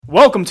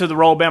Welcome to the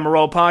Roll Bama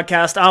Roll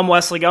podcast. I'm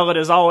Wesley Gullett.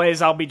 As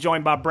always, I'll be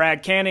joined by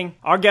Brad Canning.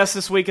 Our guest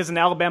this week is an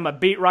Alabama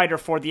beat writer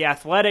for The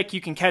Athletic.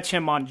 You can catch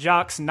him on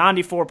Jocks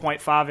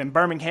 94.5 in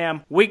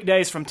Birmingham,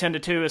 weekdays from 10 to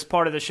 2 as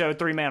part of the show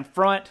Three Man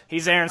Front.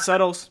 He's Aaron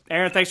Settles.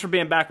 Aaron, thanks for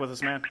being back with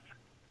us, man.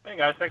 Hey,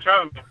 guys. Thanks for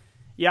having me.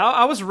 Yeah,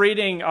 I was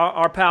reading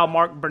our pal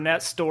Mark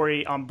Burnett's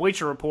story on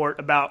Bleacher Report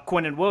about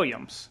Quinnen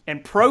Williams.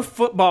 And Pro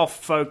Football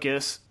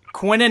Focus,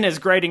 Quinnen is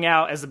grading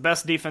out as the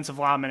best defensive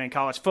lineman in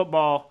college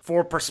football.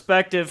 For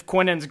perspective,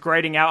 Quinnen's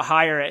grading out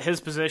higher at his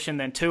position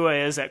than Tua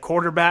is at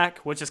quarterback,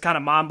 which is kind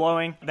of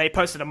mind-blowing. They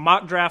posted a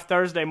mock draft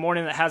Thursday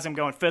morning that has him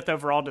going 5th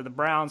overall to the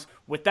Browns.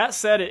 With that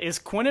said, is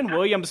Quinnen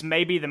Williams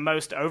maybe the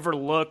most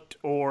overlooked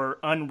or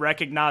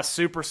unrecognized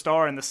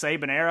superstar in the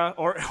Saban era?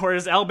 Or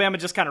has Alabama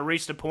just kind of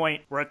reached a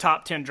point where a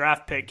top 10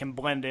 draft pick can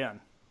blend in?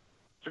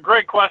 It's a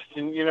great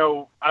question. You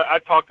know, I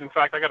talked, in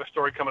fact, I got a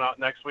story coming out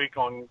next week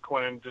on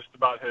Quinnen just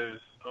about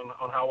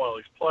on how well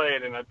he's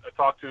played, and I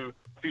talked to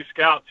a few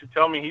scouts who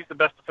tell me he's the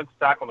best defensive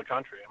tackle in the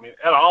country. I mean,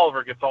 Ed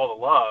Oliver gets all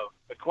the love,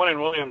 but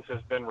Quinnen Williams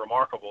has been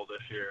remarkable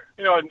this year.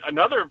 You know,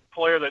 another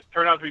player that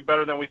turned out to be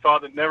better than we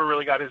thought that never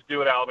really got his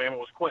due at Alabama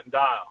was Quentin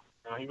Dial.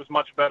 He was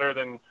much better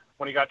than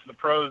when he got to the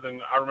pros than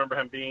I remember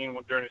him being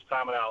during his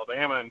time at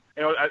Alabama. And,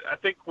 you know, I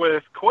think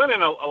with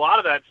Quinnen, a lot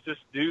of that's just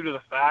due to the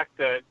fact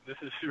that this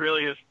is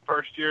really his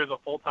first year as a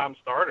full-time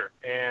starter,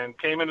 and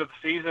came into the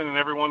season and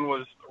everyone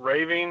was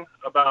raving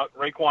about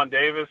Raekwon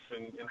Davis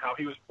and how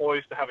he was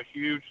poised to have a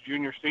huge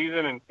junior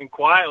season. And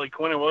quietly,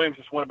 Quinnen Williams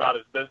just went about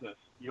his business.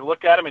 You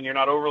look at him and you're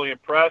not overly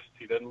impressed.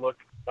 He doesn't look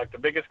like the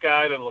biggest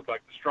guy, doesn't look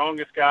like the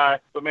strongest guy.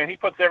 But, man, he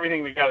puts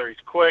everything together. He's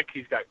quick.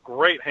 He's got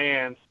great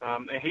hands.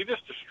 And he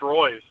just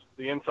destroys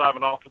the inside of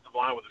an offensive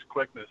line with his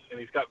quickness, and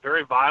he's got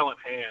very violent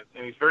hands,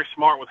 and he's very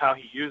smart with how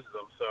he uses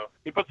them. So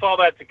he puts all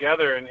that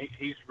together, and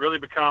he's really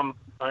become,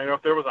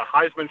 if there was a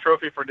Heisman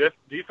Trophy for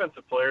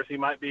defensive players, he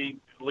might be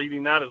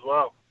leading that as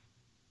well.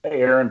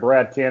 Hey, Aaron,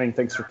 Brad Canning,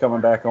 thanks for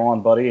coming back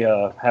on, buddy.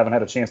 Haven't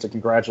had a chance to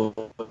congratulate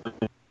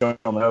you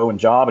on the Owen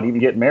job and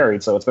even getting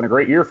married, so it's been a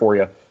great year for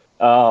you.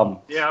 Look,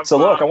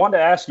 I wanted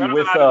to ask you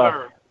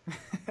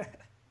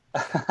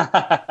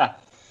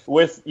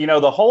with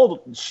the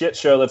whole shit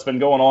show that's been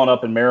going on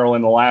up in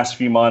Maryland the last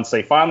few months,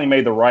 they finally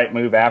made the right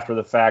move after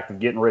the fact of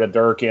getting rid of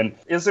Durkin.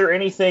 Is there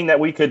anything that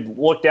we could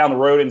look down the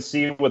road and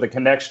see with a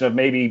connection of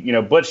maybe,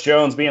 Butch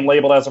Jones being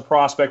labeled as a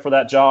prospect for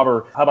that job,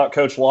 or how about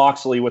Coach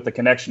Loxley with the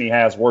connection he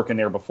has working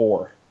there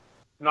before?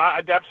 No,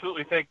 I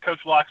absolutely think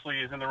Coach Loxley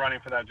is in the running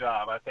for that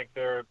job. I think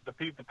they're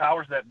the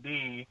powers that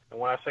be, and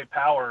when I say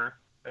power,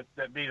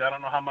 that be, I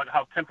don't know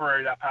how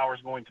temporary that power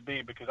is going to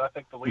be, because I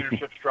think the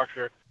leadership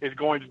structure is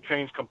going to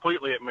change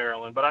completely at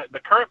Maryland. But the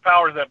current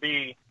powers that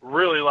be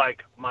really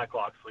like Mike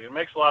Loxley. It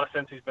makes a lot of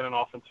sense. He's been an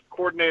offensive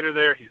coordinator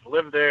there. He's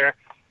lived there.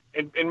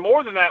 And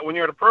more than that, when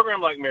you're at a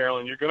program like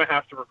Maryland, you're going to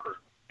have to recruit.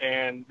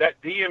 And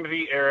that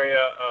DMV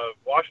area of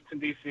Washington,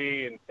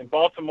 D.C., and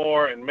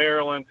Baltimore and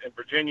Maryland and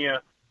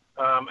Virginia,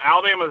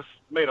 Alabama's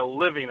made a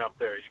living up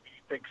there.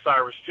 Think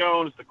Cyrus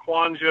Jones, the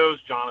Quanjos,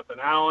 Jonathan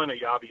Allen,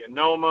 Ayabi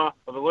Anoma.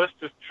 The list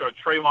just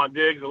Trayvon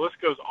Diggs. The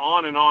list goes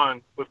on and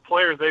on with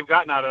players they've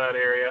gotten out of that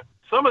area.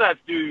 Some of that's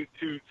due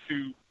to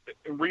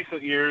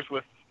recent years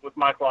with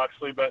Mike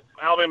Loxley, but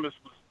Alabama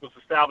was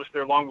established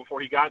there long before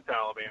he got to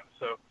Alabama.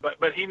 So,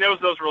 but he knows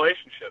those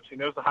relationships. He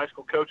knows the high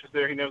school coaches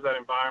there. He knows that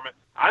environment.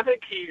 I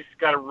think he's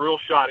got a real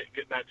shot at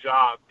getting that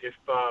job if,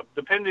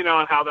 depending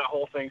on how that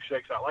whole thing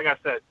shakes out. Like I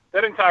said,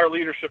 that entire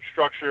leadership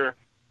structure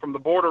from the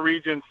Board of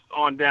Regents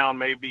on down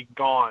may be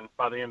gone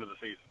by the end of the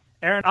season.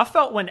 Aaron, I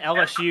felt when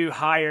LSU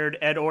hired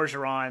Ed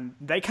Orgeron,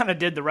 they kind of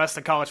did the rest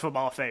of college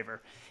football a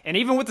favor. And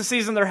even with the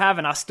season they're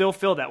having, I still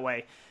feel that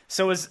way.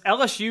 So is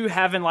LSU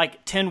having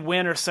like 10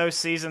 win or so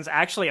seasons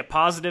actually a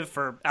positive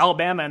for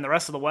Alabama and the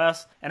rest of the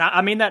West? And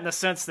I mean that in the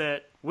sense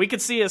that we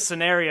could see a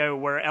scenario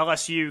where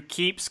LSU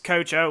keeps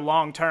Coach O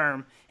long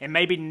term and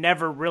maybe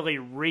never really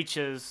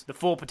reaches the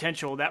full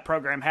potential that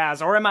program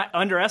has. Or am I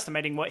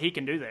underestimating what he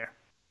can do there?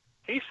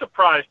 He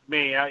surprised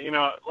me.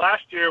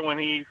 Last year when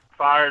he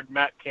fired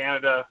Matt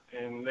Canada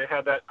and they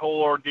had that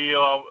whole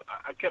ordeal,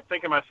 I kept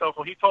thinking to myself,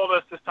 well, he told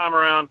us this time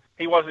around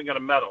he wasn't going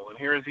to meddle, and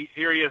here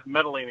he is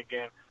meddling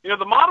again.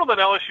 The model that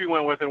LSU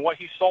went with and what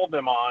he sold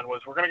them on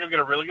was, we're going to go get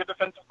a really good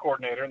defensive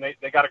coordinator, and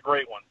they got a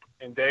great one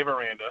in Dave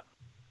Aranda,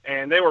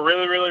 and they were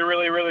really, really,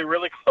 really, really,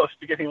 really close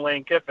to getting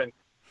Lane Kiffin.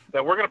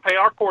 That we're going to pay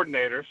our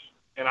coordinators,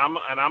 and I'm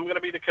going to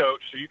be the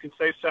coach, so you can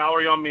save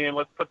salary on me, and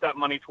let's put that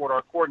money toward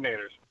our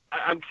coordinators.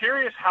 I'm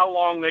curious how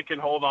long they can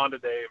hold on to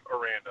Dave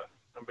Aranda,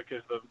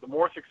 because the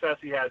more success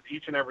he has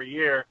each and every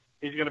year,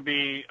 he's going to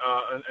be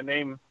a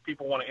name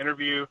people want to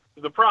interview.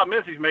 The problem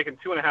is he's making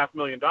 $2.5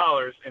 million,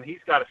 and he's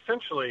got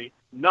essentially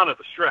none of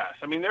the stress.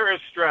 I mean, there is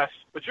stress,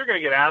 but you're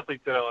going to get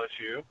athletes at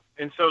LSU.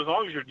 And so as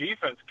long as your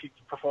defense keeps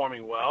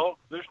performing well,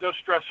 there's no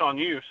stress on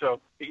you.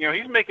 So,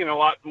 he's making a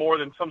lot more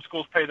than some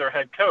schools pay their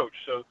head coach.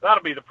 So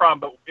that'll be the problem.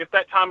 But if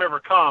that time ever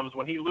comes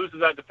when he loses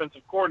that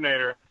defensive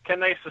coordinator,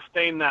 can they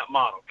sustain that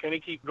model? Can he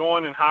keep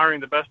going and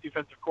hiring the best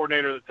defensive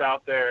coordinator that's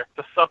out there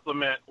to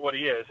supplement what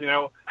he is?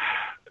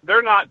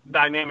 They're not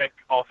dynamic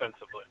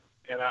offensively.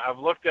 And I've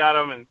looked at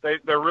them, and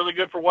they're really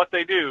good for what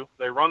they do.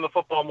 They run the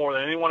football more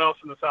than anyone else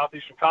in the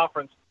Southeastern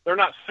Conference. They're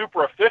not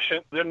super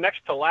efficient. They're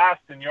next to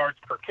last in yards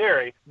per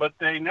carry, but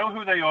they know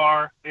who they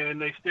are,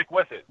 and they stick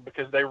with it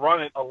because they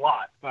run it a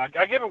lot.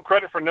 I give him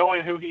credit for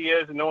knowing who he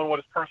is and knowing what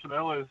his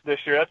personnel is this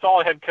year. That's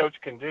all a head coach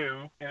can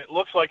do, and it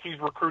looks like he's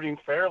recruiting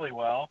fairly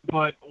well.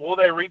 But will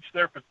they reach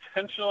their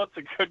potential? It's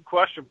a good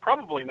question.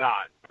 Probably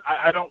not.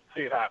 I don't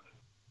see it happening.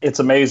 It's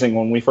amazing.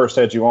 When we first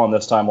had you on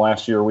this time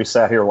last year, we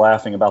sat here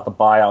laughing about the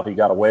buyout he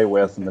got away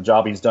with, and the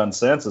job he's done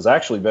since has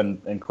actually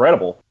been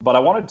incredible. But I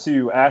wanted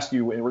to ask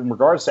you, in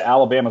regards to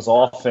Alabama's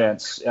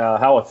offense,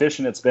 how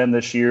efficient it's been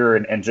this year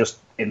and just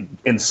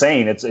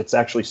insane. It's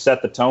actually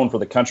set the tone for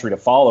the country to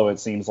follow,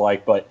 it seems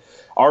like. But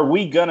are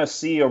we going to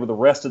see over the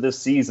rest of this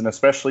season,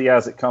 especially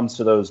as it comes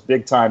to those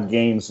big-time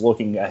games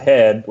looking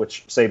ahead,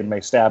 which Saban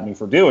may stab me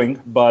for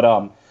doing, but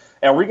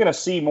are we going to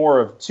see more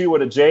of Tua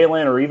to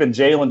Jalen or even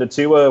Jalen to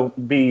Tua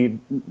be,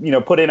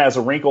 put in as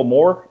a wrinkle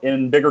more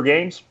in bigger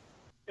games?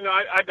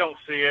 I don't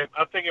see it.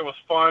 I think it was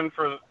fun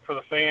for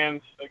the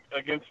fans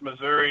against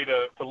Missouri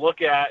to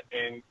look at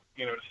and,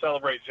 to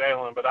celebrate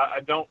Jalen. But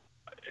I don't,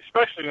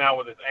 especially now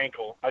with his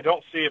ankle, I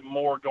don't see it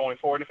more going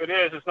forward. If it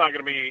is, it's not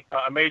going to be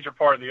a major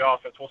part of the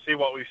offense. We'll see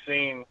what we've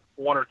seen,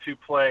 one or two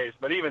plays.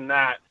 But even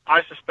that,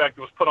 I suspect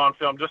it was put on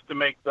film just to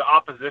make the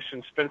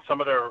opposition spend some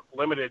of their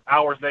limited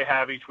hours they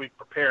have each week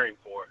preparing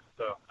for it.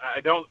 So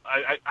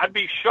I'd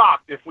be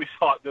shocked if we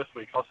saw it this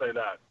week. I'll say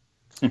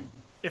that.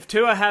 If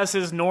Tua has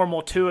his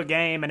normal Tua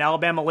game and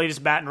Alabama leads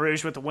Baton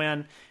Rouge with the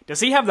win,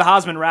 does he have the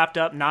Heisman wrapped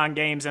up 9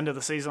 games into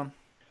the season?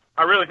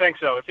 I really think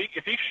so. If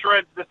he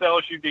shreds this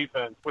LSU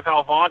defense with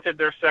how vaunted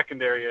their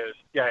secondary is,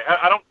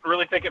 I don't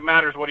really think it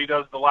matters what he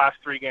does the last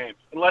 3 games,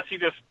 unless he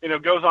just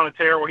goes on a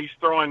tear where he's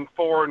throwing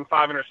 4 and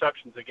 5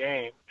 interceptions a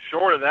game.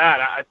 Short of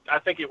that, I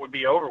think it would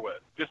be over with,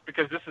 just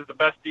because this is the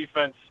best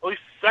defense, at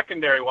least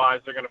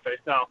secondary-wise, they're going to face.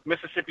 Now,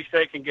 Mississippi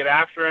State can get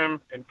after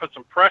him and put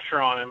some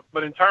pressure on him,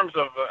 but in terms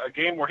of a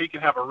game where he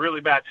can have a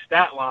really bad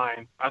stat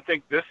line, I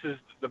think this is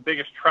the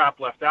biggest trap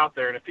left out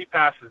there. And if he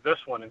passes this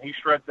one and he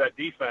shreds that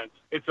defense,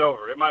 it's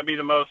over. It might be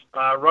the most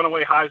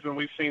runaway Heisman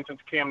we've seen since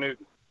Cam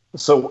Newton.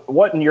 So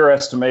what, in your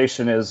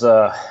estimation, is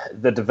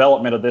the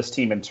development of this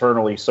team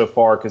internally so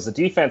far? Because the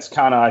defense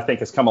I think,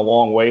 has come a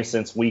long way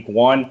since week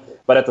 1.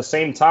 But at the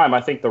same time,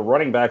 I think the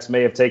running backs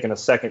may have taken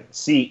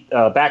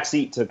a back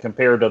seat to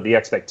compare to the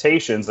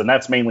expectations, and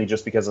that's mainly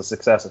just because of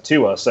success of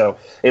Tua. So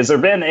has there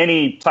been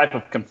any type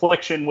of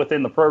confliction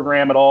within the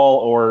program at all,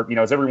 or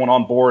is everyone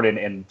on board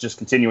and just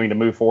continuing to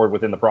move forward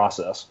within the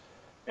process?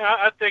 Yeah,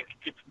 I think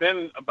it's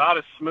been about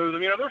as smooth.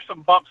 There's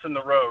some bumps in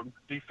the road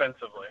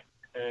defensively.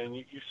 And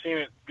you've seen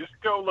it. Just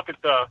go look at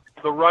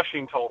the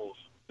rushing totals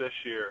this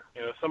year.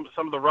 Some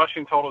of the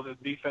rushing totals his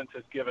defense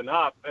has given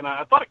up. And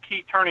I thought a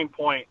key turning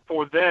point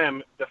for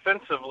them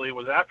defensively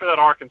was after that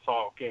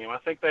Arkansas game. I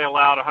think they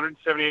allowed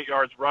 178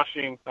 yards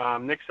rushing.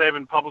 Nick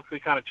Saban publicly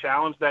kind of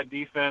challenged that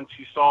defense.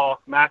 You saw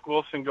Mack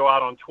Wilson go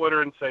out on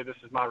Twitter and say, "This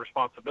is my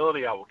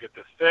responsibility. I will get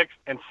this fixed."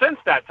 And since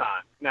that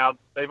time, now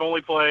they've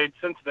only played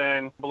since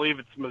then, I believe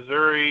it's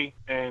Missouri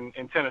and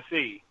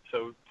Tennessee.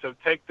 So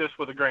take this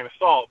with a grain of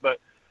salt. But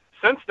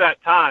since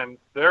that time,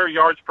 their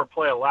yards per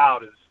play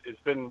allowed has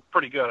been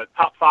pretty good, at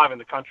top 5 in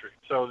the country.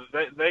 So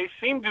they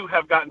seem to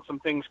have gotten some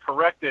things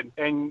corrected,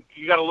 and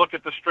you got to look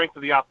at the strength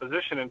of the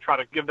opposition and try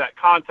to give that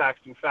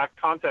context and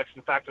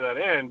factor that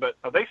in. But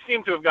they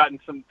seem to have gotten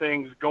some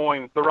things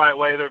going the right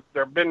way.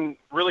 They've been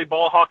really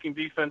ball-hawking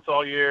defense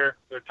all year.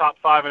 They're top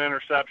 5 in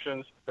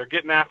interceptions. They're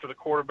getting after the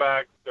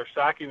quarterback. They're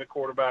sacking the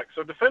quarterback.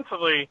 So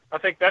defensively, I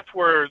think that's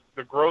where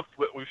the growth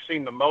that we've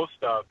seen the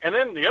most of. And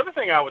then the other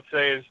thing I would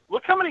say is,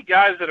 look how many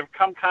guys that have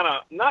come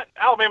not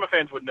Alabama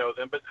fans would know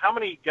them, but how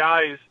many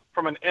guys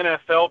from an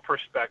NFL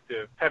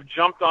perspective have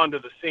jumped onto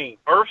the scene.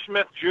 Irv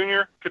Smith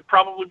Jr. could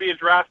probably be a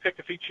draft pick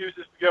if he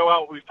chooses to go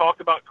out. We've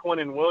talked about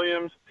Quinnen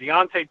Williams.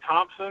 Deontay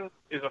Thompson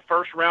is a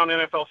first-round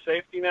NFL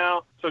safety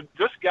now. So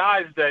just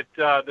guys that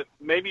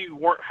maybe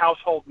weren't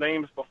household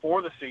names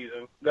before the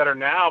season that are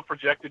now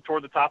projected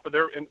toward the top of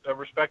their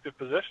respective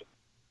positions.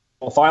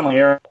 Well, finally,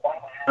 Aaron,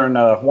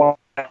 I want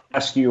to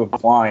ask you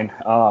a line.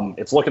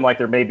 It's looking like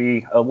there may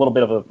be a little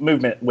bit of a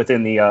movement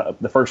within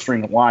the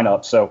first-string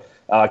lineup. So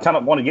kind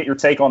of want to get your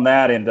take on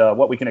that and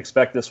what we can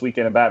expect this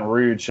weekend in Baton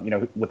Rouge,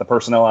 with the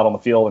personnel out on the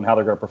field and how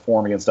they're going to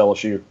perform against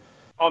LSU.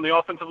 On the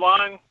offensive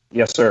line?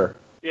 Yes, sir.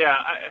 Yeah,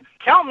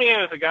 count me in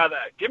as a guy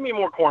that – give me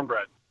more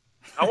cornbread.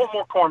 I want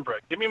more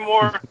cornbread. Give me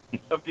more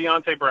of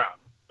Deontay Brown.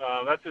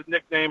 That's his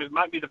nickname. It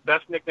might be the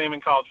best nickname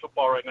in college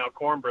football right now,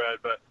 cornbread.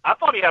 But I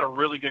thought he had a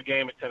really good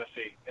game at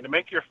Tennessee. And to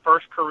make your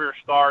first career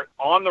start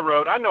on the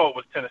road, I know it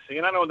was Tennessee,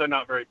 and I know they're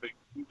not very big,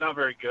 not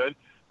very good.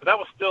 But that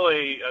was still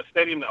a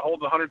stadium that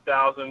holds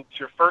 100,000. It's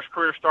your first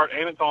career start,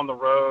 and it's on the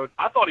road.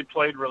 I thought he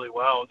played really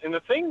well. And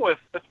the thing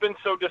that's been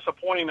so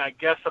disappointing, I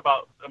guess,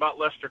 about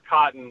Lester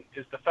Cotton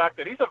is the fact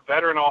that he's a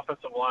veteran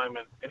offensive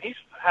lineman, and he's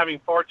having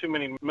far too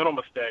many mental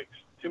mistakes,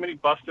 too many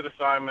busted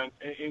assignments,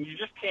 and you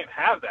just can't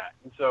have that.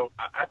 And so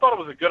I thought it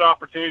was a good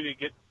opportunity to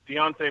get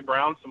Deontay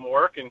Brown some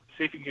work and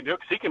see if he can do it,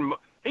 because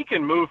he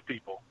can move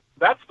people.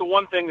 that's the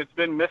one thing that's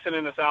been missing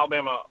in this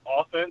Alabama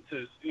offense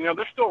is,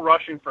 they're still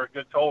rushing for a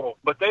good total,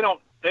 but they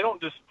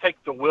don't just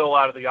take the will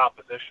out of the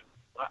opposition.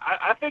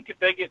 I think if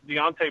they get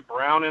Deonte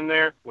Brown in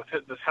there with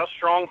how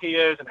strong he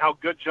is and how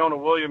good Jonah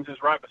Williams is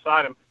right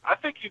beside him, I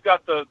think you've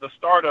got the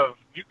start of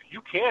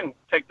you can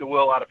take the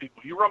will out of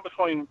people. You run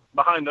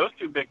behind those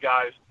two big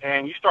guys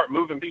and you start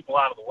moving people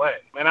out of the way.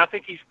 And I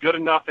think he's good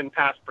enough in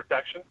pass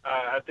protection.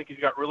 I think he's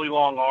got really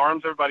long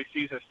arms. Everybody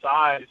sees his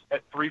size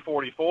at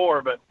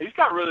 344, but he's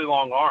got really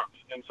long arms.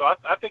 And so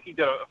I think he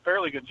did a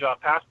fairly good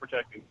job pass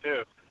protecting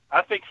too.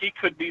 I think he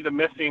could be the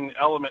missing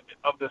element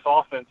of this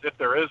offense if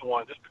there is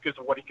one, just because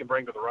of what he can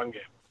bring to the run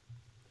game.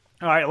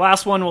 All right,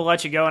 last one, we'll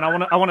let you go, and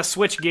I want to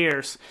switch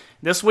gears.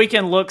 This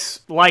weekend looks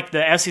like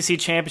the SEC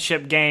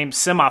Championship game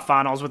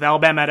semifinals with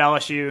Alabama at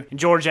LSU and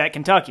Georgia at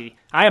Kentucky.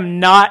 I am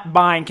not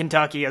buying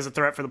Kentucky as a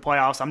threat for the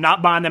playoffs. I'm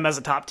not buying them as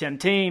a top 10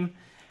 team.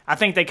 I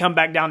think they come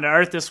back down to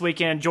earth this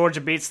weekend. Georgia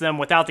beats them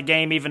without the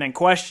game even in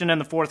question in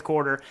the fourth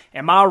quarter.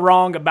 Am I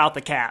wrong about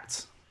the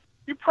Cats?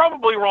 You're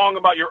probably wrong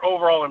about your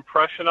overall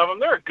impression of them.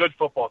 They're a good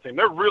football team.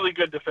 They're really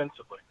good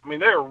defensively.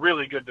 They're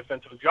really good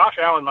defensively. Josh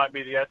Allen might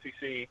be the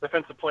SEC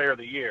Defensive Player of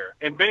the Year.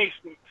 And Benny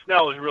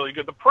Snell is really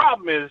good. The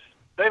problem is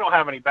they don't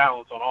have any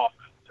balance on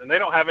offense, and they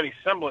don't have any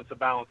semblance of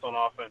balance on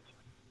offense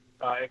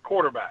at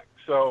quarterback.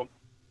 So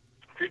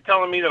if you're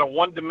telling me that a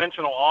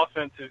one-dimensional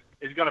offense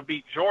is going to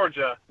beat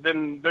Georgia,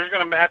 then there's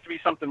going to have to be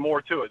something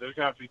more to it. There's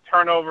going to have to be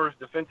turnovers.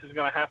 Defense is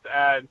going to have to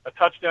add a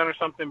touchdown or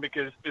something,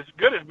 because as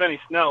good as Benny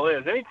Snell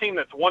is, any team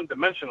that's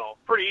one-dimensional,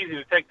 pretty easy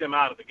to take them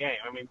out of the game.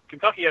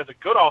 Kentucky has a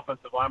good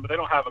offensive line, but they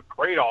don't have a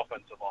great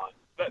offensive line.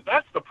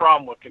 That's the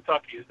problem with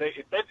Kentucky is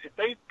if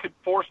they could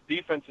force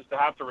defenses to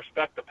have to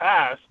respect the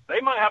pass, they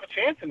might have a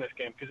chance in this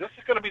game, because this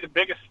is going to be the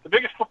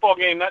biggest football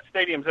game that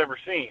stadium's ever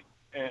seen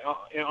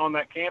on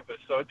that campus.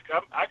 So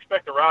I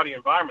expect a rowdy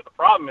environment. The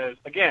problem is,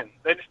 again,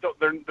 they just don't.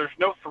 There's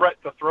no threat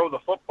to throw the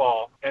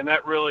football, and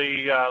that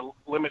really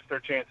limits their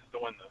chances to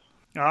win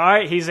this. All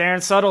right, he's Aaron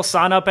Suttle.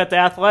 Sign up at The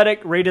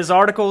Athletic. Read his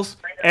articles.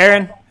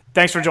 Aaron,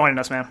 thanks for joining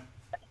us, man.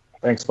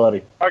 Thanks,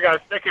 buddy. All right, guys.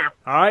 Take care.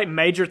 All right,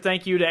 major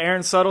thank you to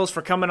Aaron Suttles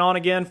for coming on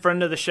again,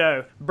 friend of the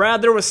show.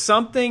 Brad, there was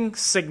something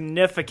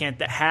significant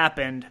that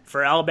happened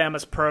for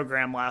Alabama's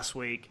program last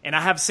week, and I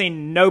have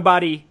seen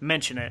nobody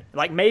mention it.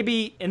 Like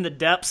maybe in the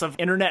depths of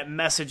internet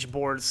message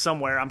boards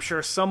somewhere, I'm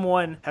sure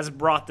someone has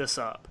brought this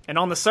up. And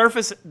on the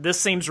surface, this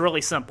seems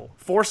really simple.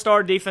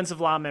 4-star defensive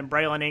lineman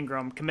Braylon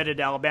Ingram committed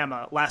to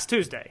Alabama last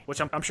Tuesday,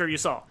 which I'm sure you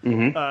saw.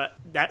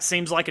 Mm-hmm. That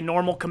seems like a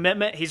normal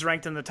commitment. He's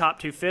ranked in the top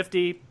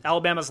 250.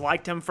 Alabama's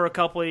liked him for a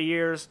couple of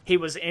years. He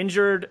was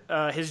injured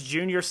his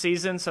junior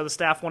season, so the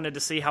staff wanted to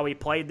see how he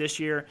played this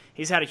year.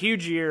 He's had a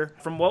huge year.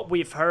 From what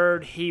we've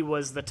heard, he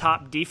was the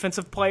top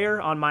defensive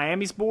player on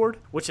Miami's board,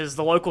 which is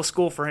the local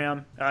school for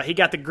him. He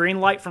got the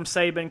green light from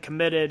Saban,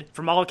 committed.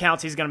 From all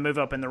accounts, he's going to move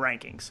up in the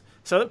rankings.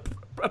 So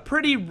a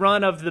pretty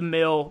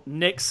run-of-the-mill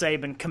Nick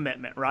Saban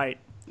commitment, right?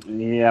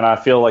 Yeah, and I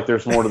feel like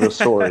there's more to the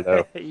story,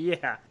 though.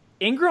 Yeah.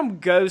 Ingram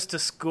goes to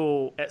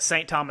school at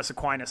St. Thomas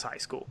Aquinas High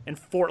School in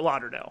Fort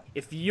Lauderdale.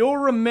 If you'll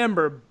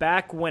remember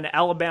back when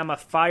Alabama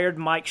fired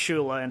Mike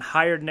Shula and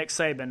hired Nick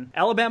Saban,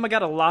 Alabama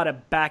got a lot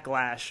of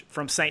backlash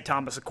from St.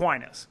 Thomas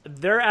Aquinas.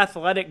 Their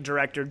athletic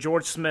director,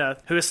 George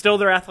Smith, who is still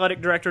their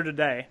athletic director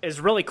today, is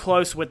really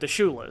close with the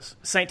Shulas.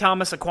 St.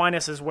 Thomas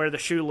Aquinas is where the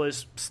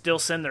Shulas still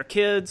send their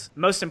kids.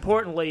 Most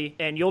importantly,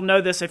 and you'll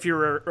know this if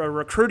you're a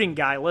recruiting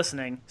guy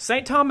listening,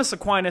 St. Thomas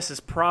Aquinas is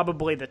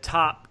probably the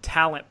top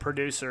talent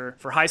producer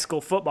for high school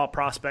football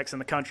prospects in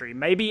the country,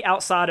 maybe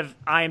outside of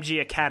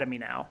IMG Academy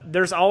now.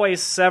 There's always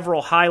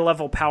several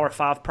high-level Power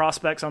 5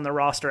 prospects on their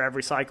roster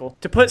every cycle.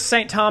 To put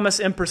St.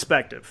 Thomas in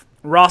perspective,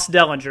 Ross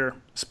Dellinger,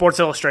 Sports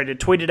Illustrated,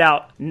 tweeted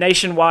out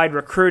nationwide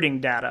recruiting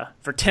data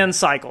for 10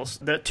 cycles,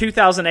 the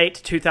 2008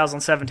 to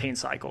 2017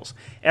 cycles.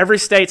 Every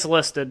state's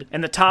listed,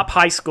 and the top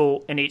high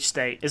school in each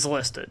state is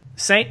listed.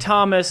 St.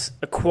 Thomas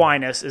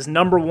Aquinas is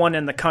number 1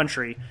 in the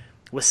country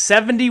with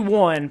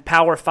 71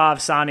 Power 5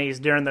 signees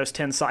during those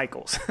 10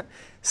 cycles.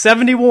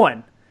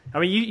 71. I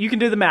mean, you can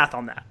do the math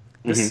on that.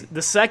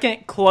 The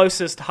second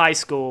closest high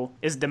school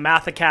is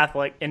DeMatha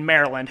Catholic in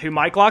Maryland, who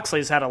Mike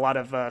Loxley's had a lot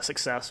of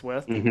success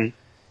with. Mm-hmm.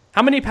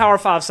 How many Power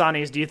 5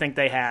 signees do you think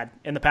they had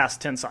in the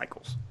past 10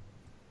 cycles?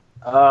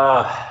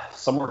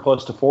 Somewhere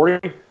close to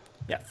 40?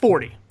 Yeah,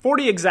 40.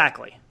 40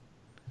 exactly.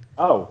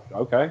 Oh,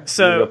 okay.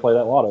 So you play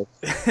that lotto.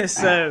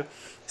 So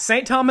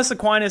St. Thomas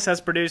Aquinas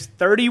has produced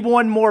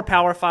 31 more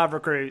Power 5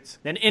 recruits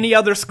than any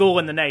other school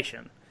in the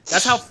nation.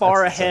 That's how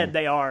far ahead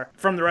they are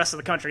from the rest of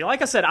the country.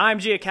 Like I said,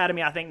 IMG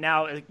Academy, I think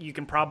now you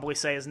can probably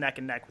say is neck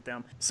and neck with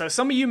them. So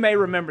some of you may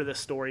remember this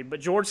story, but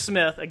George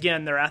Smith,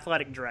 again, their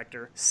athletic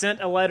director,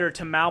 sent a letter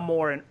to Mal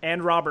Moore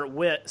and Robert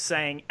Witt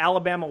saying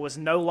Alabama was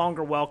no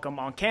longer welcome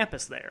on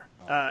campus there.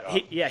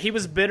 He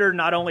was bitter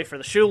not only for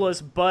the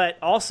Shulas, but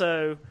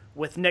also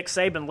with Nick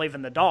Saban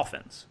leaving the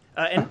Dolphins.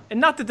 And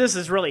not that this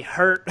has really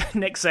hurt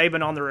Nick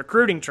Saban on the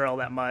recruiting trail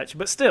that much,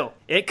 but still,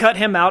 it cut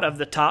him out of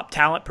the top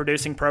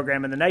talent-producing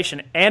program in the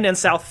nation and in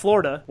South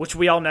Florida, which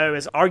we all know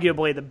is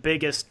arguably the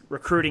biggest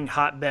recruiting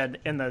hotbed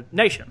in the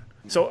nation.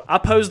 So I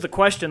posed the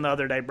question the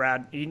other day,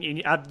 Brad.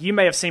 You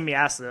may have seen me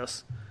ask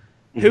this.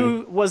 Mm-hmm.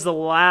 Who was the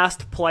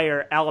last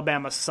player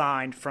Alabama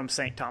signed from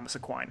St. Thomas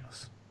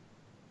Aquinas?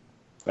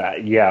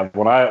 Yeah,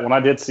 when I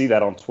did see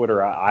that on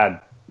Twitter, I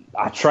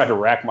tried to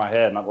rack my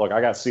head. And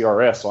I got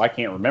CRS, so I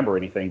can't remember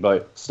anything.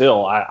 But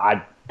still,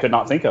 I could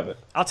not think of it.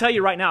 I'll tell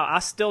you right now, I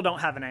still don't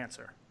have an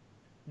answer.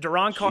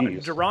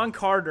 Deron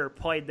Carter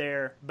played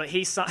there, but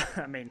he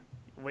signed.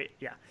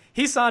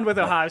 He signed with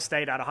Ohio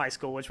State out of high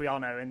school, which we all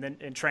know,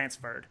 and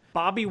transferred.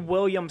 Bobby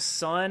Williams'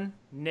 son,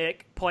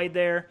 Nick, played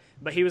there,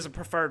 but he was a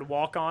preferred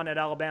walk-on at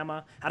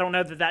Alabama. I don't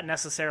know that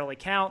necessarily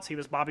counts. He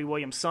was Bobby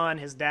Williams' son.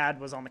 His dad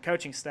was on the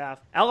coaching staff.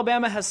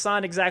 Alabama has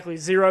signed exactly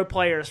 0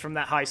 players from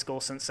that high school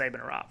since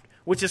Saban arrived,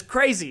 which is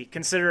crazy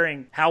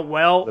considering how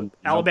well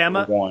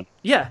Alabama's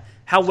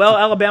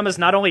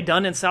not only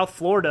done in South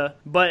Florida,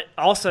 but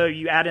also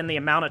you add in the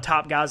amount of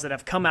top guys that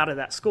have come out of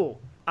that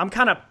school. I'm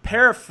kind of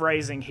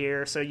paraphrasing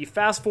here, so you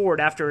fast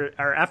forward after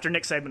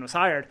Nick Saban was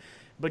hired,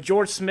 but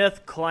George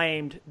Smith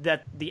claimed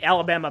that the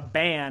Alabama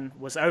ban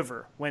was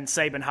over when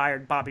Saban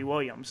hired Bobby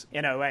Williams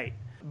in 2008.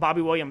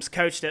 Bobby Williams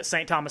coached at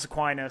St. Thomas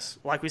Aquinas.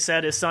 Like we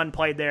said, his son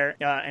played there,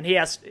 and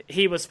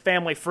he was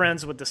family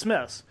friends with the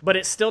Smiths. But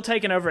it's still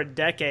taken over a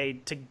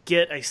decade to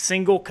get a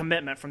single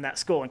commitment from that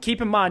school. And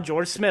keep in mind,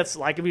 George Smith,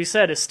 like we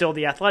said, is still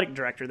the athletic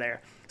director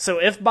there. So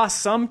if by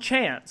some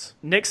chance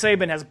Nick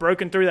Saban has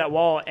broken through that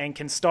wall and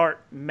can start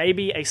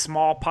maybe a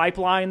small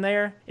pipeline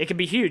there, it could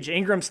be huge.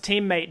 Ingram's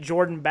teammate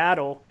Jordan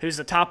Battle, who's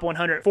a top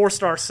 100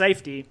 4-star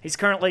safety, he's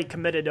currently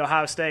committed to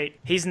Ohio State.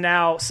 He's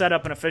now set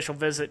up an official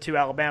visit to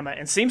Alabama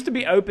and seems to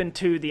be open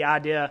to the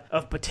idea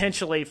of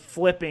potentially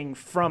flipping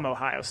from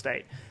Ohio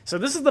State. So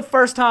this is the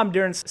first time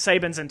during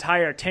Saban's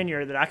entire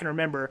tenure that I can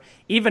remember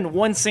even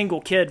one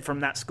single kid from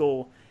that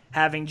school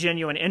having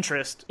genuine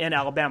interest in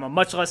Alabama,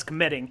 much less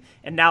committing,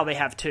 and now they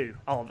have 2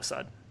 all of a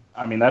sudden.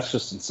 I mean, that's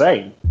just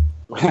insane.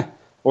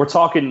 We're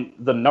talking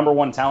the number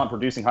 1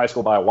 talent-producing high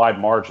school by a wide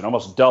margin,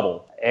 almost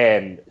double,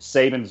 and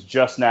Saban's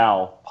just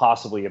now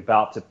possibly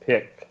about to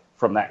pick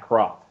from that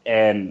crop.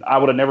 And I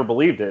would have never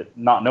believed it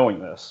not knowing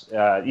this.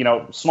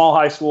 Small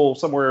high school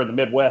somewhere in the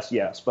Midwest,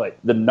 yes, but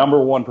the number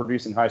 1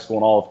 producing high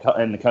school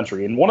in the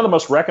country, and one of the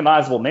most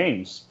recognizable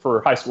names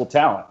for high school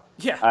talent.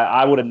 Yeah,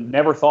 I would have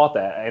never thought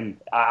that, and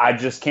I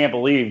just can't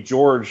believe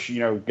George,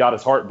 got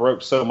his heart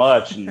broke so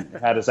much and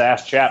had his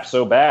ass chapped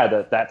so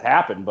bad that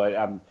happened.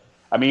 But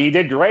he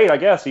did great, I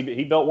guess.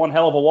 He built one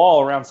hell of a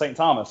wall around St.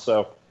 Thomas,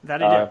 so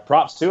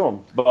props to him.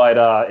 But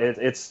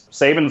it's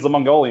Saban's the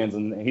Mongolians,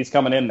 and he's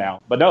coming in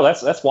now. But no,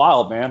 that's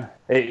wild, man.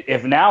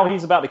 If now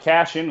he's about to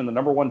cash in the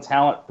number 1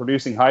 talent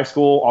producing high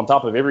school on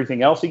top of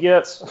everything else he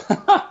gets.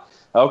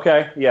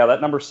 Okay, yeah, that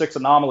number 6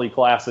 anomaly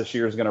class this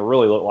year is going to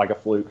really look like a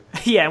fluke.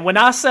 Yeah, and when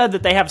I said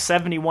that they have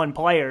 71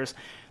 players,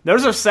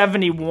 those are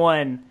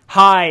 71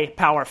 high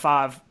Power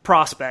 5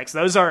 prospects.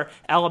 Those are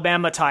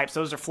Alabama types.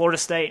 Those are Florida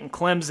State and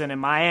Clemson and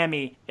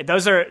Miami.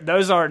 Those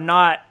are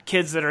not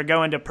kids that are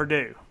going to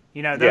Purdue.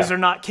 Those are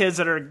not kids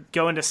that are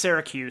going to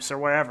Syracuse or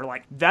wherever.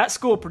 Like, that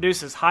school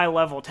produces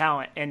high-level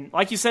talent. And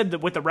like you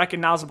said, with the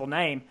recognizable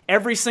name,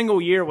 every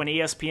single year when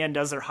ESPN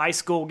does their high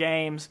school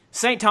games,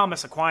 St.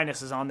 Thomas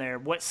Aquinas is on there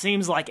what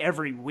seems like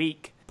every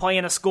week,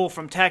 playing a school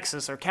from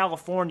Texas or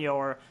California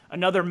or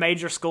another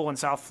major school in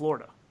South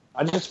Florida.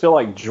 I just feel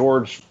like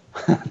George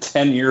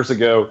 10 years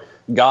ago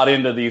got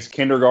into these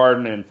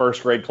kindergarten and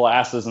first grade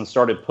classes and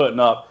started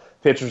putting up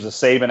pictures of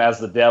Saban as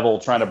the devil,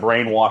 trying to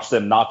brainwash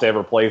them not to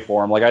ever play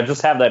for him. Like, I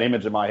just have that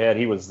image in my head.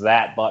 He was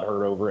that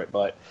butthurt over it.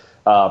 But,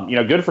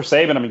 good for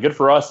Saban. Good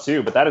for us,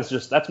 too. But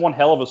that's one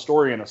hell of a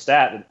story and a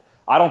stat that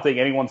I don't think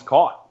anyone's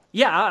caught.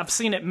 Yeah, I've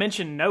seen it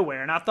mentioned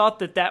nowhere, and I thought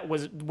that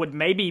would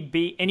maybe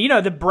be – and,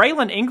 the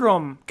Braylon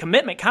Ingram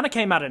commitment kind of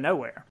came out of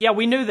nowhere. Yeah,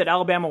 we knew that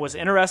Alabama was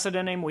interested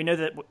in him. We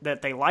knew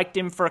that they liked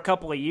him for a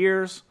couple of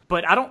years,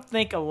 but I don't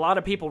think a lot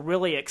of people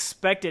really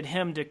expected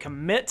him to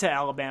commit to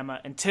Alabama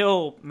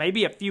until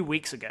maybe a few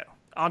weeks ago.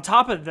 On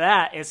top of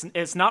that,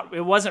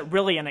 it wasn't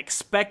really an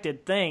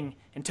expected thing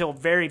until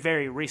very,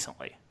 very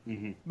recently.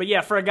 Mm-hmm. But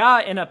yeah, for a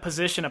guy in a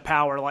position of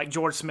power like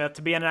George Smith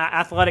to be an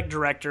athletic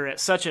director at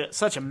such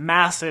a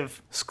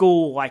massive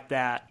school like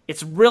that,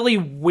 it's really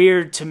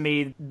weird to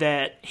me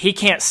that he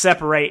can't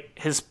separate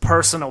his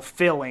personal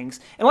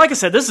feelings. And like I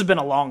said, this has been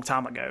a long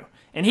time ago,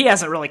 and he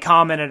hasn't really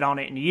commented on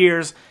it in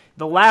years.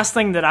 The last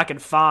thing that I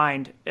could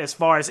find as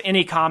far as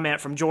any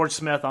comment from George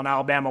Smith on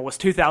Alabama was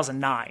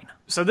 2009.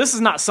 So this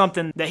is not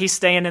something that he's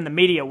staying in the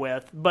media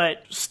with,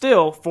 but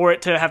still, for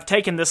it to have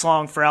taken this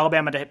long for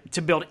Alabama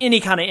to build any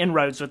kind of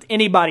inroads with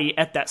anybody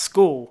at that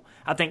school,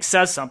 I think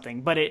says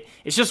something. But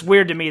it's just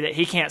weird to me that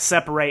he can't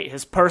separate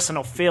his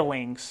personal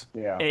feelings,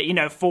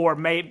 for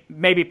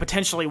maybe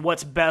potentially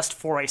what's best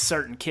for a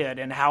certain kid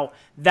and how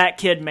that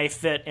kid may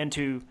fit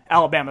into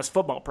Alabama's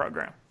football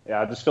program. Yeah,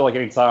 I just feel like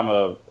any time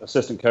a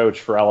assistant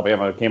coach for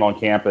Alabama came on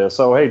campus,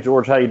 hey,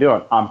 George, how you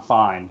doing? I'm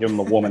fine. Give him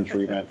the woman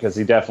treatment because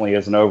he definitely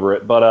isn't over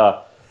it.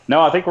 But,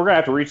 no, I think we're going to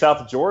have to reach out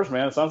to George,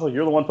 man. It sounds like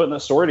you're the one putting that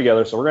story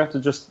together, so we're going to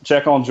have to just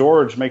check on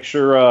George, make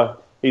sure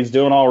he's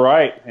doing all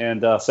right,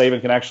 and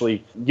Saban can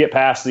actually get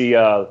past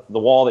the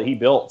wall that he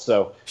built.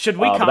 So should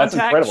we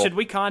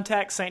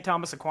contact St.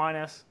 Thomas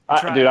Aquinas?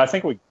 Dude, I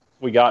think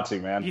we got to,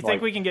 man. You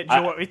think we can get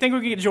George? You think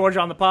we can get George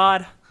on the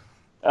pod?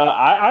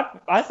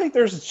 I think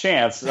there's a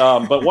chance,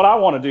 but what I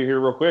want to do here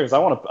real quick is I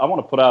want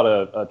to put out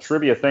a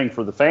trivia thing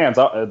for the fans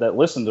that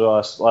listen to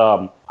us.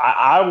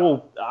 I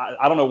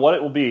don't know what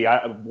it will be.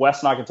 Wes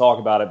and I can talk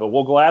about it, but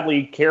we'll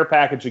gladly care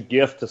package a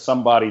gift to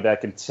somebody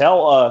that can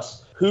tell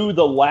us who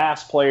the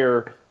last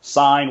player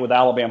signed with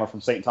Alabama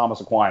from St.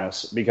 Thomas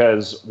Aquinas,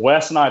 because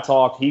Wes and I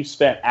talked. He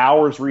spent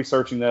hours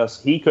researching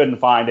this. He couldn't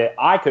find it.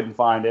 I couldn't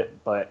find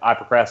it, but I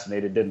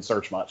procrastinated, didn't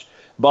search much.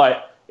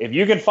 But if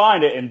you can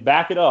find it and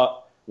back it up,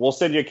 we'll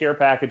send you a care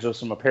package of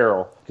some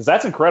apparel, because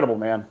that's incredible,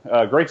 man.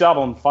 Great job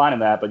on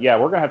finding that. But, yeah,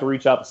 we're going to have to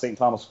reach out to St.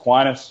 Thomas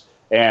Aquinas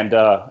and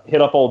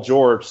hit up old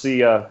George,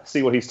 see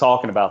what he's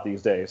talking about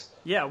these days.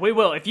 Yeah, we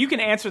will. If you can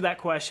answer that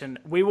question,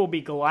 we will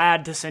be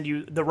glad to send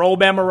you the Roll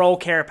Bama Roll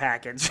care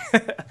package.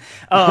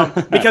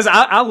 Because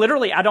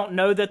I don't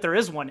know that there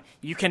is one.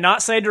 You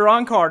cannot say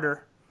Deron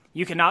Carter.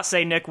 You cannot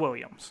say Nick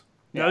Williams.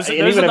 Those are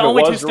the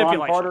only two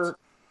stipulations.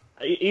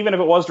 Even if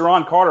it was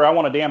Deron Carter, I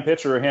want a damn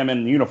picture of him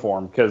in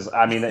uniform, because,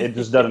 I mean, it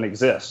just doesn't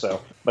exist. So,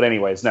 but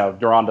anyways, no,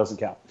 Deron doesn't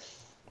count.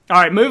 All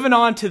right, moving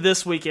on to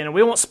this weekend, and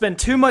we won't spend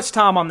too much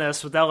time on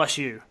this with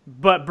LSU.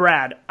 But,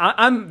 Brad,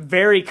 I'm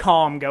very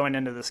calm going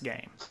into this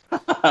game.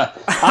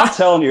 I'm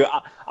telling you,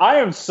 I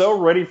am so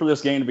ready for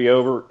this game to be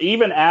over.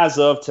 Even as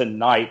of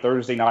tonight,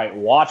 Thursday night,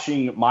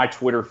 watching my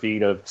Twitter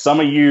feed of some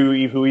of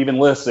you who even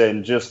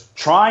listen, just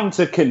trying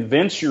to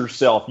convince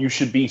yourself you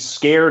should be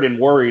scared and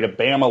worried of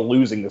Bama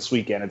losing this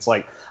weekend. It's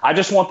like, I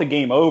just want the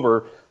game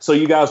over so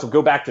you guys will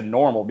go back to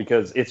normal,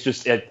 because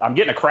I'm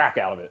getting a crack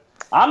out of it.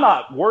 I'm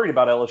not worried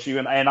about LSU,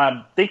 and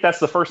I think that's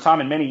the first time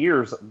in many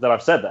years that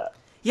I've said that.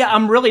 Yeah,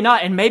 I'm really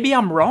not, and maybe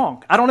I'm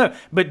wrong. I don't know,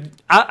 but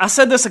I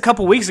said this a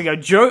couple weeks ago.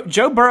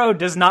 Joe Burrow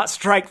does not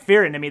strike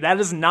fear into me. That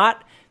is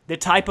not the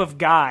type of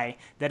guy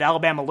that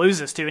Alabama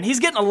loses to, and he's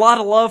getting a lot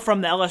of love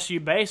from the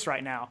LSU base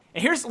right now.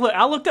 And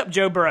I looked up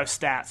Joe Burrow's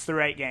stats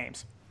through 8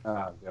 games. Oh,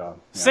 God. Yeah.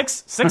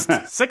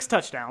 Six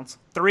touchdowns,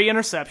 3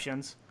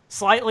 interceptions,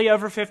 slightly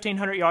over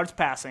 1,500 yards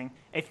passing,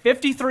 a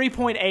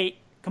 53.8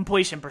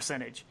 completion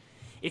percentage.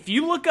 If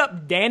you look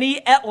up Danny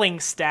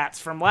Etling's stats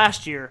from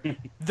last year,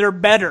 they're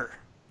better.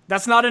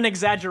 That's not an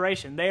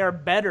exaggeration. They are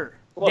better.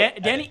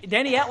 Danny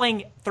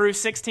Etling threw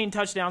 16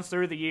 touchdowns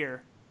through the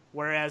year,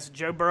 whereas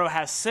Joe Burrow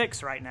has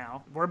 6 right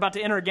now. We're about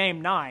to enter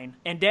game 9,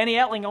 and Danny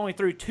Etling only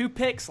threw 2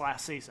 picks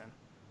last season,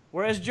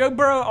 whereas Joe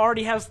Burrow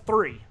already has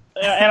 3.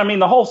 And, I mean,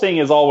 the whole thing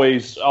is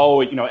always,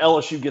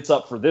 LSU gets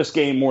up for this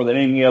game more than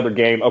any other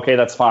game. Okay,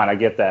 that's fine. I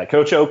get that.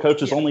 Coach O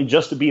coaches only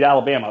just to beat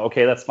Alabama.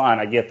 Okay, that's fine.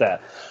 I get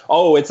that.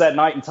 Oh, it's at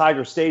night in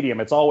Tiger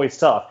Stadium. It's always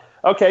tough.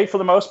 Okay, for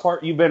the most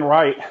part, you've been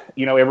right,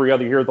 every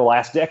other year of the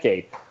last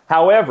decade.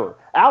 However,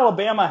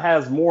 Alabama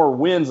has more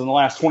wins in the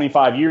last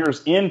 25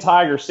 years in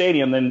Tiger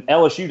Stadium than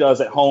LSU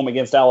does at home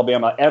against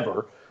Alabama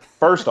ever,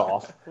 first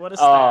off. What a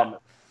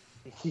stat.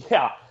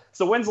 Yeah.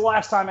 So when's the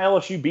last time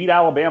LSU beat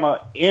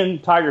Alabama in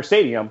Tiger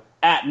Stadium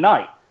at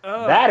night?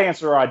 That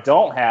answer I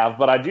don't have,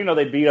 but I do know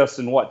they beat us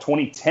in,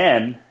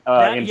 2010 in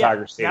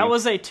Tiger Stadium. That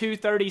was a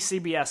 2:30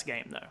 CBS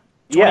game, though.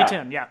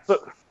 2010, yeah.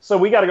 So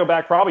we got to go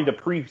back probably to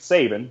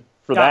pre-Saban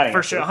for that answer.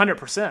 For sure,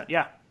 100%,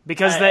 yeah.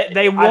 Because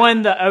they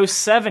won the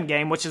 07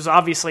 game, which is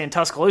obviously in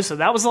Tuscaloosa.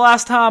 That was the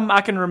last time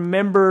I can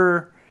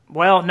remember.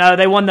 Well, no,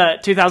 they won the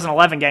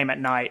 2011 game at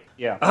night.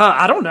 Yeah.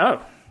 I don't know.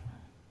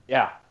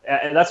 Yeah,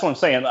 and that's what I'm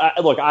saying.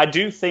 Look, I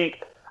do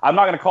think – I'm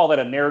not going to call that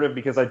a narrative,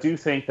 because I do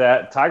think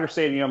that Tiger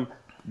Stadium,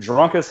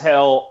 drunk as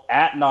hell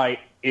at night,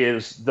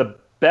 is the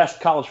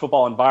best college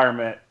football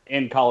environment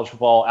in college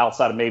football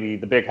outside of maybe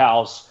the Big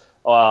House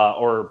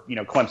or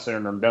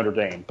Clemson or Notre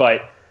Dame.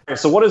 But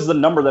so what is the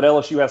number that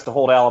LSU has to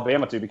hold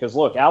Alabama to? Because,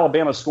 look,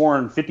 Alabama's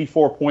scoring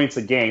 54 points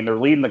a game. They're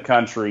leading the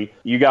country.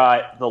 You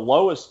got the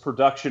lowest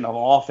production of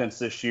offense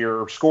this year,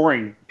 or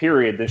scoring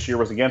period this year,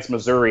 was against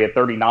Missouri at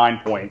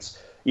 39 points.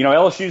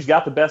 LSU's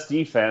got the best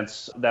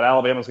defense that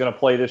Alabama's going to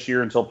play this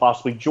year until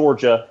possibly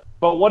Georgia.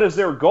 But what is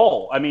their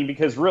goal? I mean,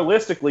 because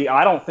realistically,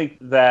 I don't think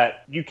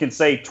that you can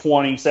say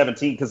 20-17,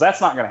 because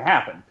that's not going to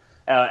happen.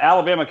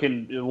 Alabama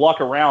can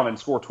luck around and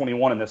score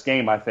 21 in this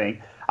game, I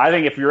think. I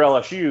think if you're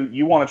LSU,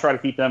 you want to try to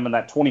keep them in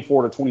that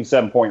 24 to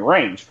 27-point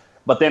range.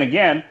 But then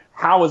again,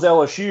 how is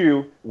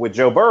LSU, with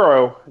Joe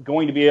Burrow,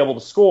 going to be able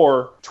to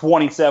score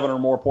 27 or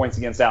more points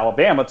against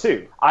Alabama,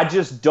 too? I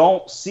just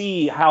don't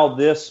see how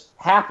this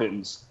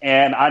happens.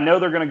 And I know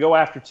they're going to go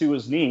after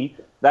Tua's knee.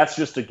 That's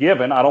just a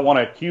given. I don't want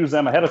to accuse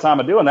them ahead of time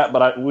of doing that,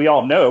 but we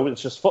all know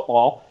it's just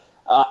football.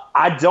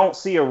 I don't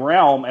see a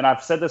realm, and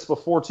I've said this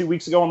before 2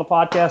 weeks ago on the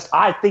podcast,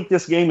 I think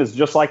this game is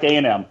just like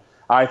A&M.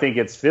 I think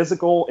it's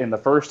physical in the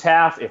first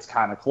half. It's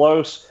kind of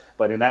close.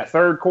 But in that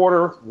third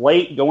quarter,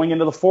 late, going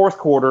into the fourth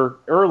quarter,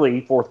 early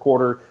fourth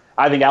quarter,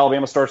 I think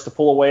Alabama starts to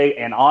pull away.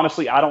 And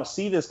honestly, I don't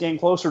see this game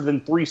closer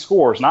than 3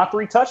 scores. Not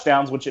 3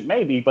 touchdowns, which it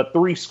may be, but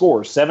 3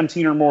 scores,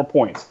 17 or more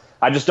points.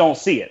 I just don't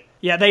see it.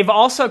 Yeah, they've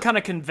also kind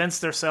of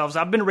convinced themselves.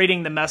 I've been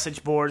reading the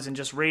message boards and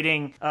just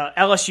reading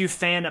LSU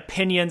fan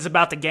opinions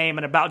about the game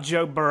and about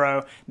Joe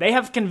Burrow. They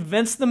have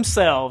convinced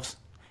themselves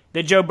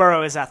that Joe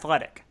Burrow is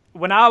athletic.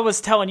 When I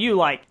was telling you,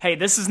 like, hey,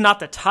 this is not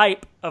the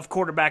type of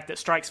quarterback that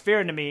strikes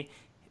fear into me,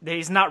 that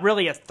he's not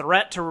really a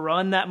threat to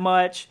run that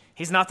much,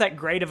 he's not that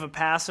great of a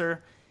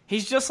passer,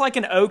 he's just like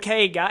an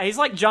okay guy. He's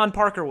like John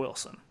Parker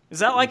Wilson. Is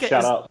that like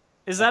Shut up.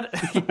 Is that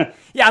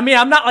 – yeah, I mean,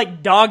 I'm not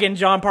like dogging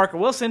John Parker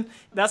Wilson.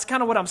 That's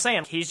kind of what I'm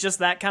saying. He's just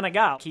that kind of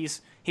guy.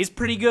 He's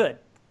pretty good.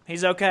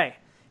 He's okay.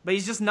 But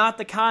he's just not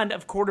the kind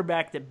of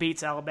quarterback that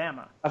beats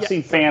Alabama. I've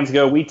seen fans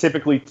go, we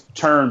typically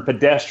turn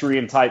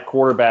pedestrian-type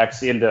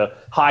quarterbacks into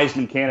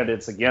Heisman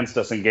candidates against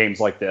us in games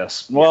like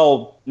this.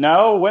 Well,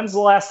 no. When's the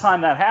last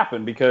time that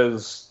happened?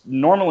 Because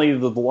normally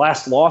the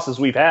last losses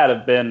we've had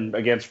have been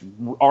against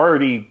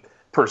already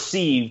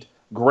perceived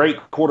great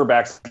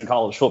quarterbacks in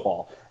college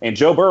football. And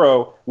Joe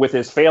Burrow, with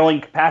his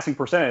failing passing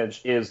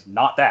percentage, is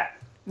not that.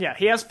 Yeah,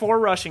 he has 4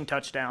 rushing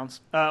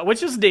touchdowns,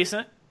 which is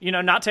decent. You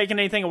know, not taking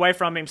anything away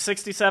from him,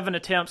 67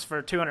 attempts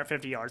for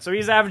 250 yards. So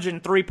he's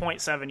averaging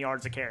 3.7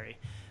 yards a carry.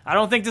 I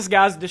don't think this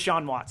guy's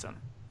Deshaun Watson.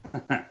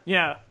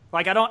 Yeah,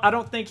 like I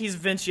don't think he's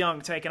Vince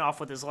Young taking off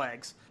with his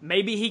legs.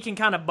 Maybe he can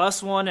kind of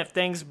bust one if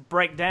things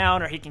break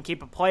down, or he can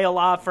keep a play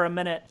alive for a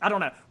minute. I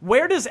don't know.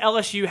 Where does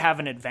LSU have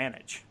an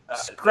advantage?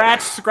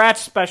 Scratch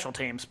special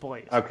teams,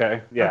 please.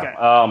 Okay,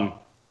 yeah.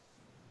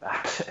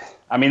 Okay.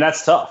 I mean,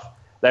 that's tough.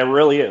 That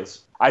really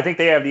is. I think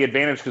they have the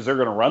advantage because they're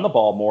going to run the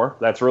ball more.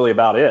 That's really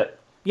about it.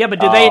 Yeah,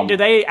 but do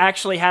they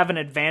actually have an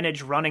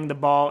advantage running the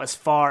ball as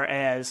far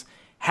as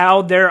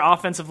how their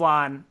offensive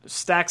line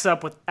stacks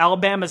up with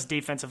Alabama's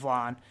defensive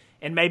line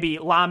and maybe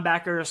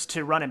linebackers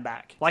to running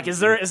back? Like, is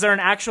there an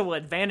actual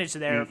advantage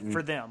there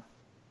for them?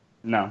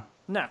 No.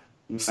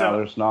 So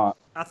there's not.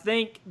 I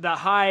think the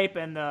hype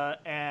and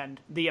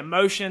the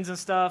emotions and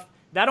stuff,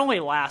 that only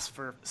lasts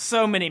for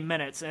so many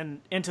minutes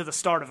and into the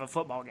start of a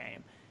football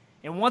game.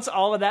 And once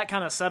all of that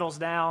kind of settles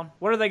down,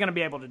 what are they going to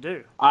be able to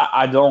do?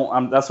 I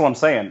don't. That's what I'm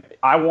saying.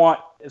 I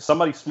want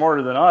somebody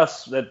smarter than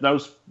us that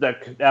knows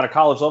that at a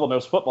college level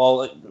knows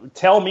football.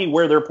 Tell me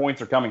where their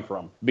points are coming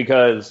from,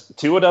 because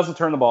Tua doesn't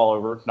turn the ball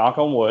over. Knock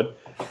on wood.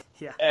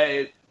 Yeah.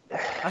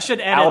 I should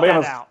edit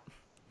that out.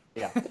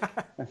 Yeah.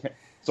 Okay.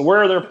 So where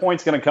are their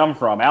points going to come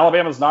from?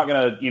 Alabama's not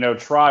going to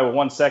try with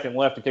 1 second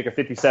left to kick a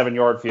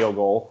 57-yard field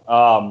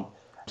goal.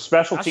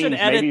 Special teams. I should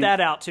edit that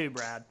out too,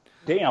 Brad.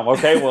 Damn.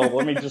 Okay. Well,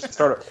 let me just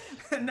start.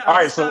 No, all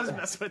right.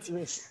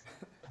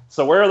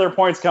 So where are their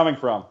points coming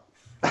from?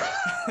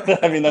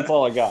 I mean, that's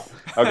all I got.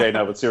 Okay.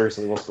 No, but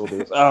seriously, we'll still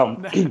do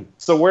this.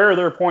 So where are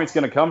their points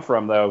going to come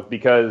from, though?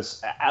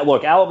 Because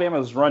look,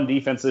 Alabama's run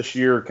defense this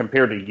year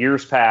compared to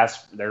years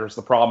past. There's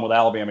the problem with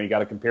Alabama. You got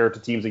to compare it to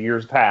teams of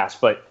years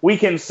past. But we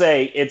can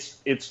say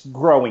it's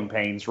growing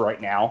pains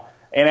right now.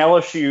 And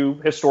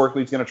LSU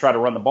historically is going to try to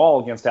run the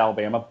ball against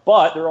Alabama,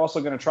 but they're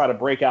also going to try to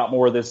break out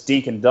more of this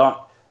dink and dunk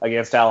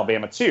against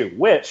Alabama too,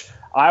 which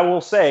I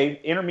will say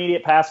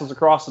intermediate passes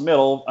across the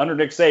middle under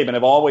Nick Saban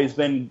have always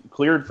been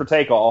cleared for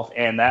takeoff,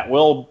 and that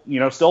will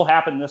still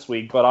happen this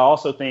week. But I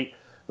also think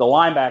the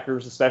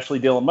linebackers, especially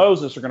Dylan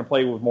Moses, are going to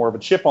play with more of a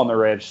chip on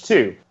their edge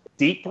too.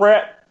 Deep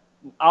threat,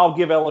 I'll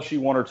give LSU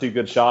 1 or 2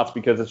 good shots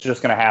because it's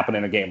just going to happen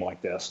in a game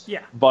like this.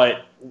 Yeah.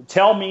 But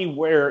tell me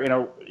where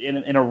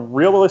in a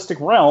realistic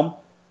realm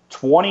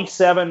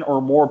 27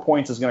 or more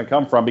points is going to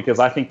come from, because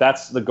I think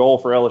that's the goal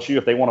for LSU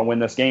if they want to win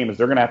this game, is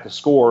they're going to have to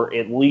score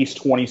at least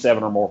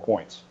 27 or more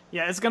points.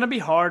 Yeah, it's going to be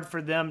hard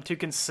for them to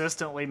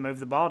consistently move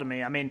the ball to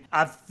me. I mean,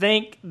 I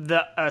think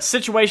the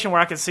situation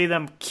where I can see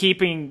them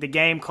keeping the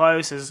game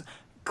close is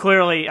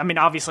clearly, I mean,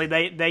 obviously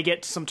they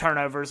get some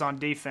turnovers on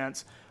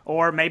defense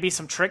or maybe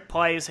some trick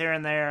plays here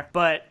and there.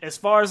 But as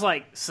far as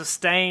like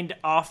sustained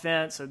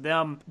offense and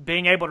them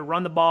being able to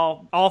run the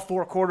ball all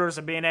 4 quarters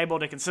and being able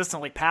to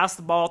consistently pass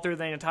the ball through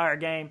the entire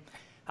game,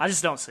 I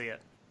just don't see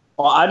it.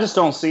 Well, I just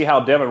don't see how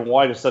Devin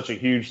White is such a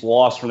huge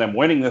loss for them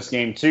winning this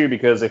game, too,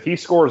 because if he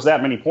scores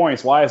that many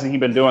points, why hasn't he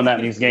been doing that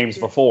in these games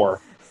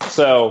before?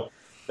 So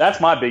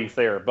that's my beef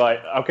there.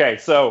 But, okay,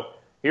 so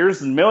here's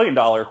the $1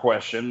 million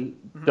question.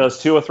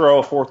 Does Tua throw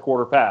a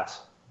fourth-quarter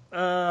pass?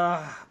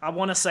 I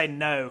want to say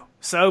no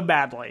so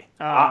badly.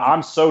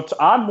 I'm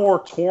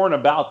more torn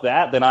about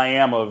that than I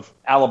am of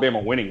Alabama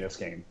winning this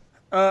game.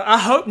 I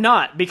hope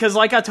not, because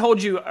like I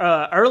told you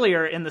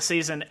earlier in the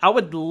season, I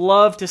would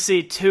love to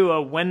see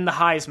Tua win the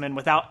Heisman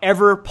without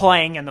ever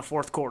playing in the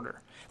fourth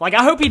quarter. Like,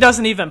 I hope he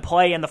doesn't even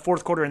play in the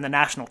fourth quarter in the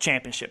national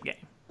championship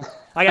game.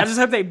 Like, I just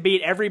hope they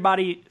beat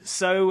everybody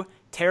so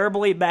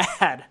terribly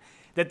bad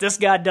that this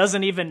guy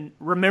doesn't even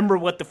remember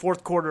what the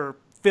fourth quarter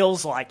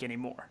feels like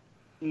anymore.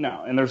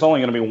 No, and there's only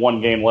going to be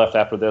one game left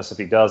after this if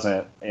he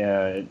doesn't,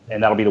 and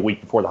that'll be the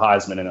week before the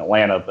Heisman in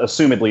Atlanta,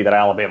 assumedly that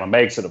Alabama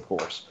makes it, of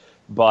course.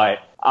 But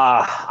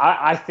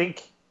I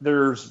think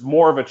there's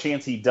more of a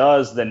chance he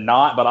does than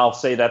not, but I'll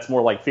say that's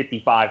more like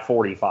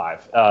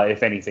 55-45,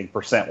 if anything,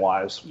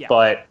 percent-wise. Yeah.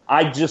 But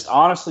I just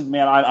honestly,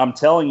 man, I'm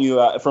telling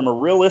you, from a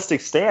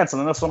realistic stance,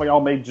 and I know some of y'all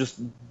may just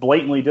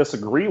blatantly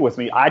disagree with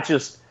me, I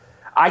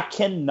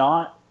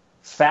cannot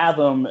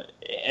fathom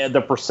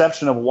the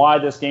perception of why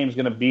this game is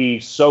going to be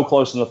so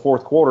close in the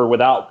fourth quarter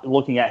without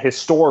looking at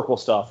historical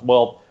stuff.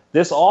 Well,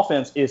 this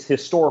offense is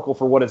historical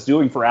for what it's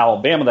doing for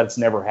Alabama that it's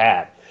never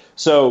had.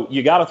 So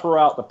you got to throw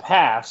out the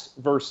past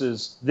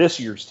versus this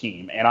year's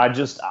team. And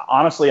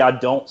honestly, I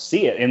don't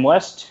see it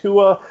unless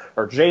Tua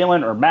or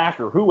Jalen or Mac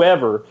or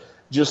whoever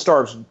just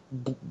starts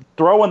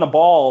throwing the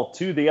ball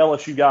to the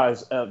LSU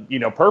guys,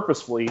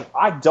 purposefully.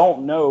 I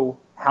don't know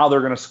how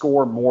they're going to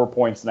score more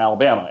points than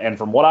Alabama. And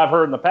from what I've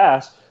heard in the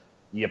past,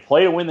 you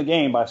play to win the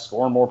game by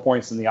scoring more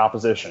points than the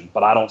opposition.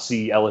 But I don't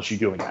see LSU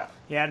doing that.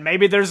 Yeah, and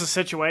maybe there's a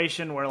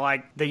situation where,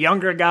 like, the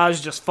younger guys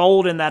just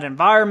fold in that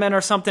environment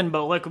or something.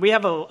 But, look, we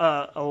have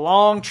a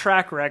long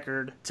track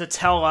record to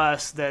tell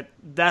us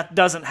that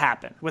doesn't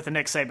happen with the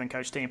Nick Saban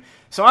coach team.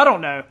 So I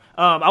don't know.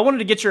 I wanted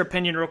to get your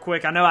opinion real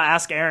quick. I know I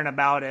asked Aaron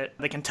about it,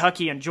 the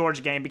Kentucky and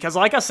Georgia game, because,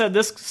 like I said,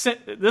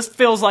 this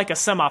feels like a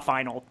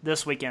semifinal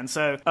this weekend.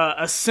 So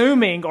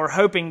assuming or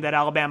hoping that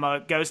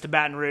Alabama goes to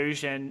Baton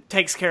Rouge and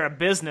takes care of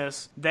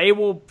business, they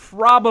will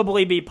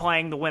probably be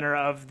playing the winner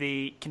of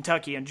the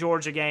Kentucky and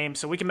Georgia game.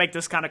 So we can make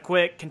this kind of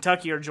quick.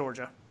 Kentucky or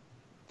Georgia?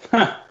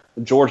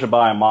 Georgia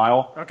by a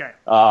mile. Okay.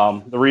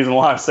 The reason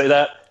why I say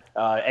that,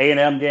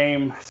 A&M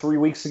game 3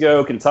 weeks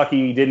ago,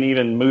 Kentucky didn't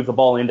even move the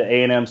ball into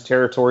A&M's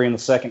territory in the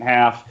second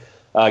half.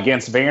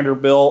 Against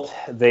Vanderbilt,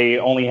 they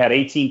only had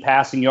 18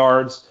 passing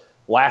yards.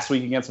 Last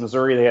week against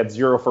Missouri, they had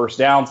 0 first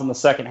downs in the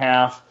second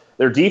half.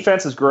 Their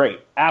defense is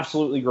great,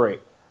 absolutely great,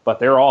 but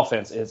their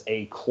offense is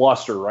a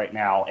cluster right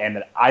now,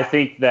 and I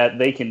think that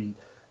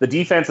the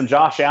defense and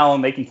Josh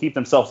Allen, they can keep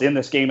themselves in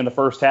this game in the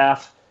first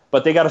half,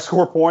 but they got to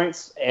score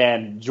points.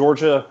 And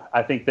Georgia,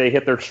 I think they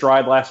hit their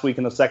stride last week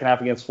in the second half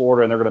against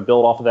Florida, and they're going to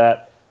build off of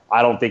that.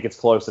 I don't think it's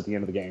close at the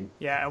end of the game.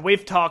 Yeah, and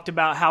we've talked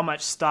about how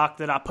much stock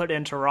that I put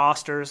into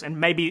rosters,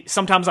 and maybe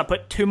sometimes I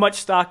put too much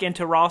stock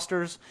into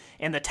rosters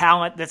and the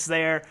talent that's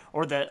there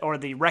or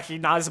the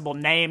recognizable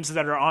names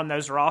that are on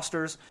those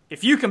rosters.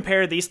 If you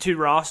compare these two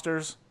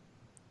rosters,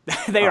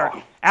 they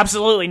are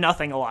absolutely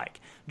nothing alike.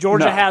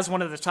 Georgia has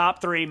one of the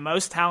top 3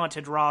 most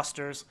talented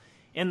rosters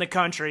in the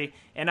country,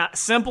 and I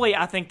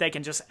think they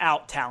can just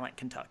out-talent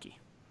Kentucky.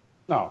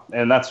 No,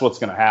 and that's what's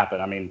going to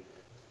happen. I mean,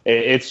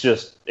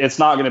 it's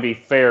not going to be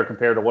fair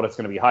compared to what it's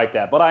going to be hyped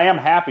at. But I am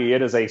happy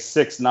it is a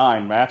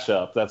 6-9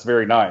 matchup. That's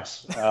very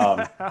nice.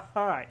 All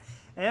right.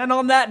 And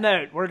on that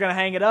note, we're going to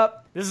hang it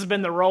up. This has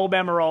been the Roll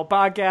Bama Roll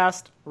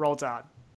podcast. Roll Tide.